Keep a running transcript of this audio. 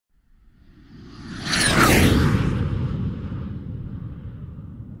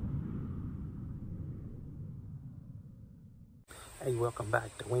welcome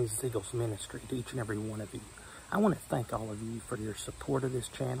back to Wings and Eagles Ministry, to each and every one of you. I want to thank all of you for your support of this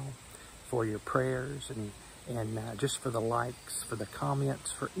channel, for your prayers, and just for the likes, for the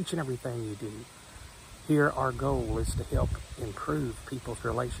comments, for each and everything you do. Here, our goal is to help improve people's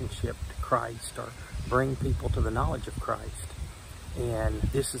relationship to Christ, or bring people to the knowledge of Christ. And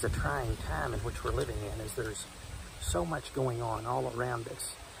this is a trying time in which we're living in, as there's so much going on all around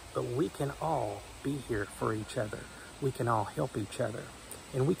us. But we can all be here for each other. We can all help each other,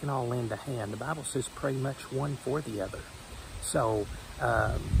 and we can all lend a hand. The Bible says, pray much one for the other. So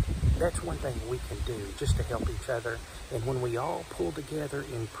that's one thing we can do, just to help each other. And when we all pull together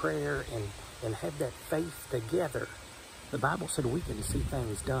in prayer and have that faith together, the Bible said we can see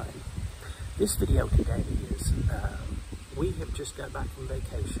things done. This video today is, we have just got back from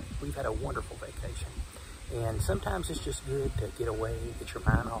vacation. We've had a wonderful vacation. And sometimes it's just good to get away, get your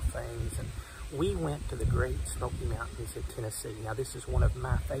mind off things. And we went to the Great Smoky Mountains in Tennessee. Now, this is one of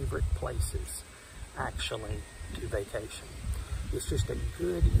my favorite places, actually, to vacation. It's just a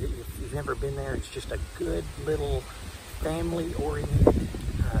good, if you've never been there, it's just a good little family-oriented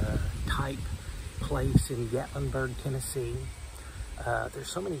type place in Gatlinburg, Tennessee. There's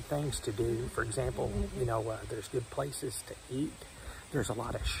so many things to do. For example, you know, there's good places to eat. There's a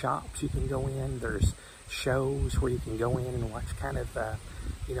lot of shops you can go in. There's shows where you can go in and watch kind of,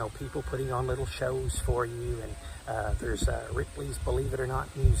 you know, people putting on little shows for you. And there's Ripley's Believe It or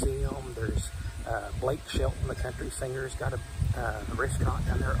Not Museum. There's Blake Shelton, the country singer's got a restaurant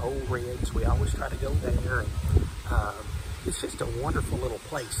down there, Old Reds. We always try to go there. And it's just a wonderful little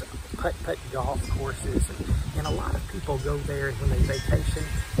place. Putt-putt golf courses. And a lot of people go there, and when they vacation,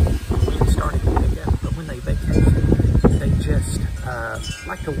 we started to pick up, but when they vacation, they just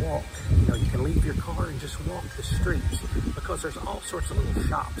like to walk. You know, you can leave your car and just walk the streets, because there's all sorts of little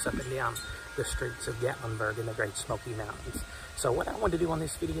shops up and down the streets of Gatlinburg in the Great Smoky Mountains. So what I wanted to do on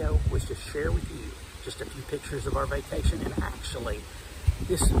this video was just share with you just a few pictures of our vacation. And actually,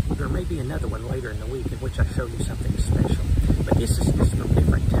 there may be another one later in the week in which I show you something special. But this is just from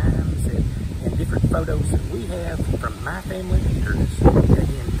different times and different photos that we have from my family pictures.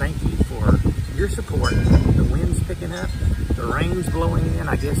 Again, thank you for your support. The wind's picking up, the rain's blowing in.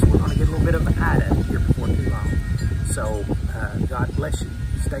 I guess we're going to get a little bit of an Ida here before too long. So God bless you.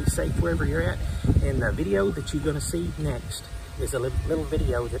 Stay safe wherever you're at. And the video that you're going to see next is a little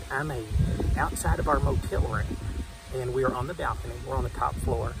video that I made outside of our motel room. And we're on the balcony. We're on the top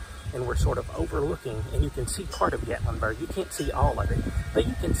floor, and we're sort of overlooking, and you can see part of Gatlinburg. You can't see all of it, but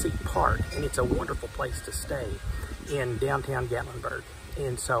you can see part, and it's a wonderful place to stay in downtown Gatlinburg.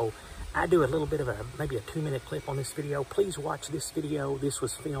 And so I do a little bit of maybe a 2-minute clip on this video. Please watch this video. This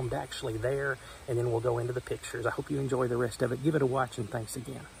was filmed actually there, and then we'll go into the pictures. I hope you enjoy the rest of it. Give it a watch, and thanks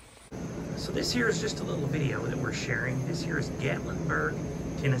again. So this here is just a little video that we're sharing. This here is Gatlinburg,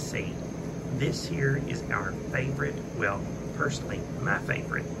 Tennessee. This here is our favorite, well, personally, my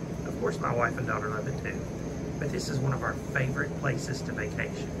favorite. Of course, my wife and daughter love it too. But this is one of our favorite places to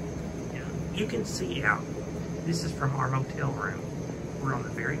vacation. Now, you can see out. This is from our motel room. We're on the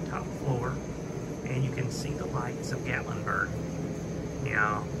very top floor, and you can see the lights of Gatlinburg.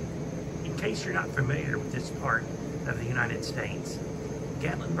 Now, in case you're not familiar with this part of the United States,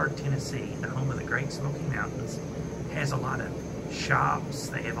 Gatlinburg, Tennessee, the home of the Great Smoky Mountains, has a lot of shops.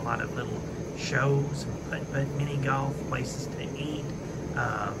 They have a lot of little shows, putt-putt, mini golf, places to eat,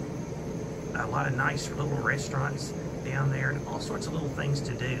 a lot of nice little restaurants down there, and all sorts of little things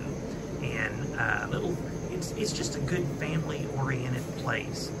to do. And it's just a good family-oriented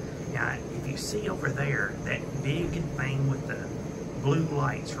place. Now, if you see over there, that big thing with the blue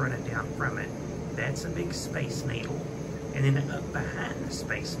lights running down from it, that's a big Space Needle. And then up behind the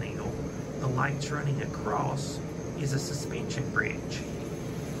Space Needle, the lights running across, is a suspension bridge.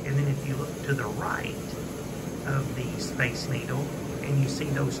 And then if you look to the right of the Space Needle, and you see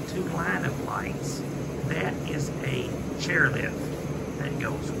those two line of lights, that is a chairlift that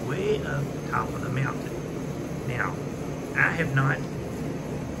goes way up the top of the mountain. Now, I have not,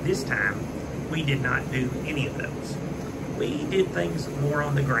 this time, we did not do any of those. We did things more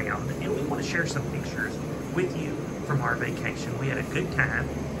on the ground, and we want to share some pictures with you from our vacation. We had a good time.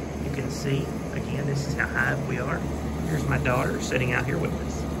 You can see, again, this is how high up we are. Here's my daughter sitting out here with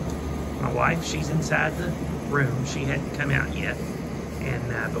us. My wife, she's inside the room. She hadn't come out yet.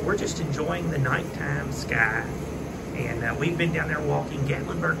 And but we're just enjoying the nighttime sky. And we've been down there walking.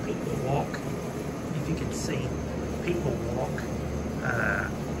 Gatlinburg people walk, if you can see, people walk.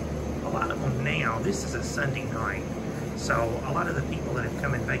 A lot of them now, this is a Sunday night. So a lot of the people that have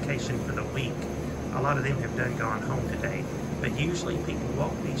come in vacation for the week, a lot of them have gone home today. But usually people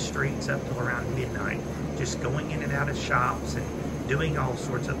walk these streets up till around midnight, just going in and out of shops and doing all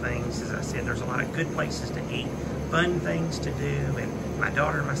sorts of things. As I said, there's a lot of good places to eat, fun things to do, and my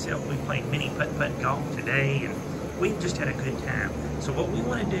daughter and myself, we played mini putt-putt golf today, and we just had a good time. So what we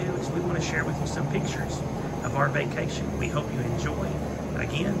want to do is we want to share with you some pictures of our vacation. We hope you enjoy.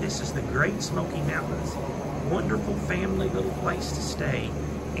 Again, this is the Great Smoky Mountains. Wonderful family little place to stay,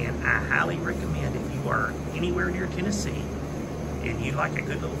 and I highly recommend if you are anywhere near Tennessee and you like a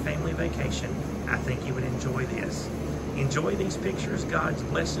good little family vacation, I think you would enjoy this. Enjoy these pictures. God's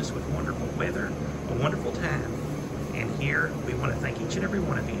blessed us with wonderful weather, a wonderful time. And here, we want to thank each and every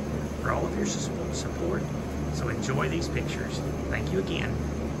one of you for all of your support. So enjoy these pictures. Thank you again.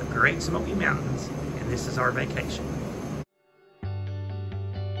 The Great Smoky Mountains, and this is our vacation.